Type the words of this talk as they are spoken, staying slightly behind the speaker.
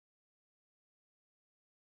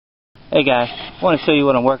Hey guys, I want to show you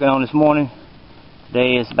what I'm working on this morning.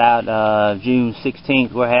 Today is about June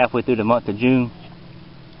 16th. We're halfway through the month of June.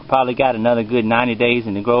 Probably got another good 90 days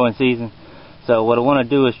in the growing season. So what I want to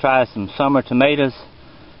do is try some summer tomatoes.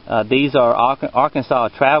 These are Arkansas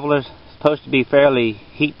Travelers. Supposed to be fairly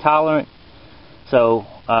heat tolerant. So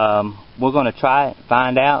we're going to try it,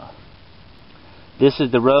 find out. This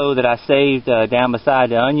is the row that I saved down beside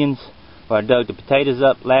the onions, where I dug the potatoes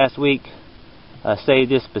up last week. I saved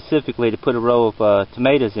this specifically to put a row of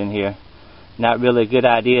tomatoes in here. Not really a good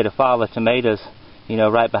idea to follow tomatoes, you know,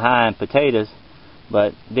 right behind potatoes,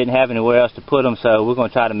 but didn't have anywhere else to put them, so we're going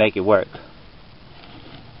to try to make it work.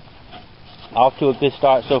 Off to a good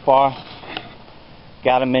start so far.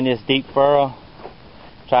 Got them in this deep furrow.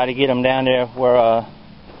 Try to get them down there where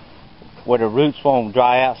the roots won't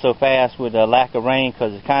dry out so fast with the lack of rain,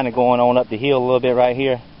 because it's kind of going on up the hill a little bit right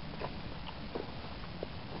here.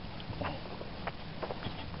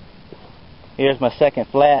 Here's my second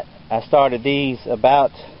flat. I started these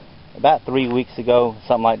about 3 weeks ago,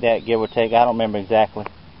 something like that, give or take. I don't remember exactly.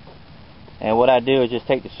 And what I do is just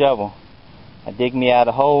take the shovel. I dig me out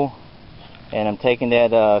a hole, and I'm taking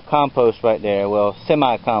that compost right there. Well,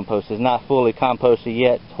 semi-compost. It's not fully composted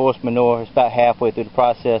yet. It's horse manure. It's about halfway through the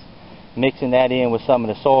process. Mixing that in with some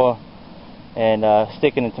of the soil and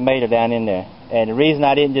sticking the tomato down in there. And the reason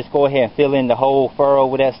I didn't just go ahead and fill in the whole furrow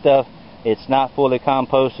with that stuff, it's not fully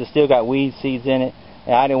composted. Still got weed seeds in it,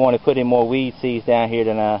 and I didn't want to put in more weed seeds down here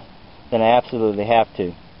than I absolutely have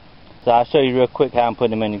to. So I'll show you real quick how I'm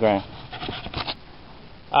putting them in the ground.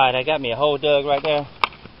 Alright, I got me a hole dug right there.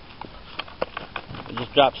 I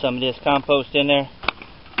just drop some of this compost in there.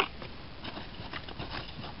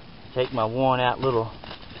 Take my worn out little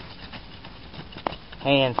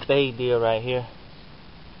hand spade deal right here.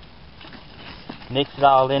 Mix it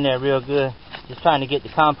all in there real good. Just trying to get the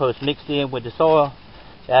compost mixed in with the soil.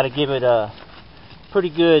 That'll give it a pretty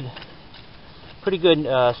good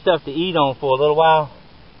stuff to eat on for a little while.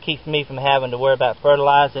 Keeps me from having to worry about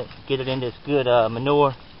fertilizing it. Get it in this good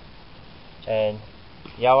manure. And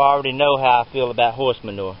y'all already know how I feel about horse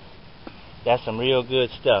manure. That's some real good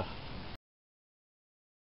stuff.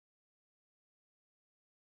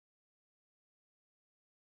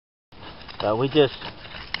 So we just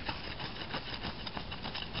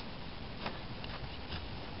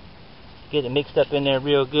get it mixed up in there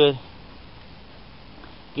real good.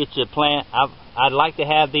 Get your plant. I'd like to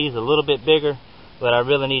have these a little bit bigger, but I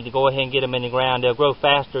really need to go ahead and get them in the ground. They'll grow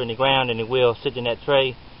faster in the ground than they will sitting in that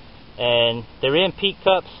tray. And they're in peat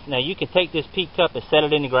cups. Now you can take this peat cup and set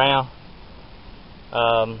it in the ground.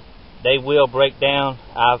 They will break down.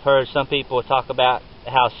 I've heard some people talk about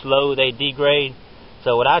how slow they degrade.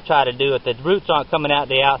 So what I try to do, if the roots aren't coming out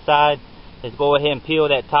the outside, is go ahead and peel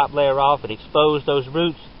that top layer off and expose those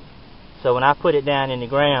roots. So when I put it down in the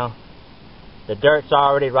ground, the dirt's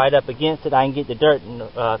already right up against it. I can get the dirt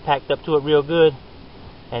packed up to it real good,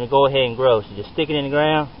 and go ahead and grow. So just stick it in the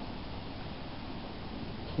ground,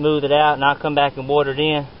 smooth it out, and I'll come back and water it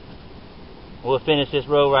in. We'll finish this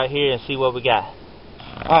row right here and see what we got.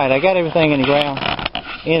 Alright, I got everything in the ground.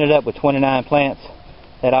 Ended up with 29 plants.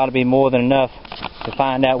 That ought to be more than enough to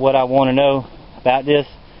find out what I want to know about this.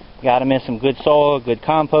 Got them in some good soil, good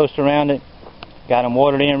compost around it. Got them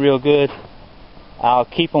watered in real good. I'll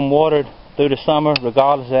keep them watered through the summer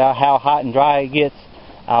regardless of how hot and dry it gets.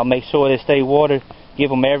 I'll make sure they stay watered. Give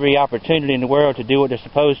them every opportunity in the world to do what they're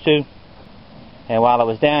supposed to. And while I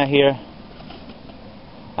was down here,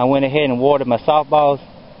 I went ahead and watered my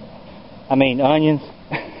onions.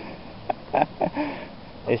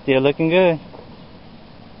 They're still looking good.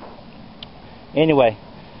 Anyway,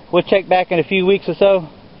 we'll check back in a few weeks or so,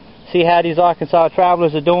 see how these Arkansas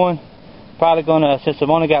Travelers are doing. Probably gonna, since I've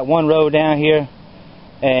only got one row down here,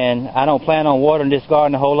 and I don't plan on watering this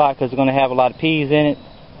garden a whole lot because it's gonna have a lot of peas in it.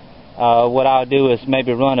 What I'll do is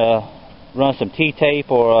maybe run some T-tape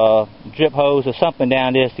or a drip hose or something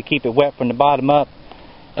down this to keep it wet from the bottom up,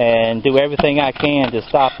 and do everything I can to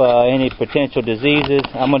stop any potential diseases.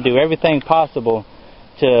 I'm gonna do everything possible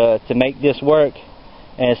to make this work,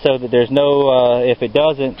 and so that there's no, if it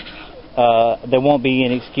doesn't, there won't be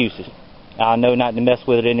any excuses. I'll know not to mess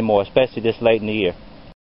with it anymore, especially this late in the year.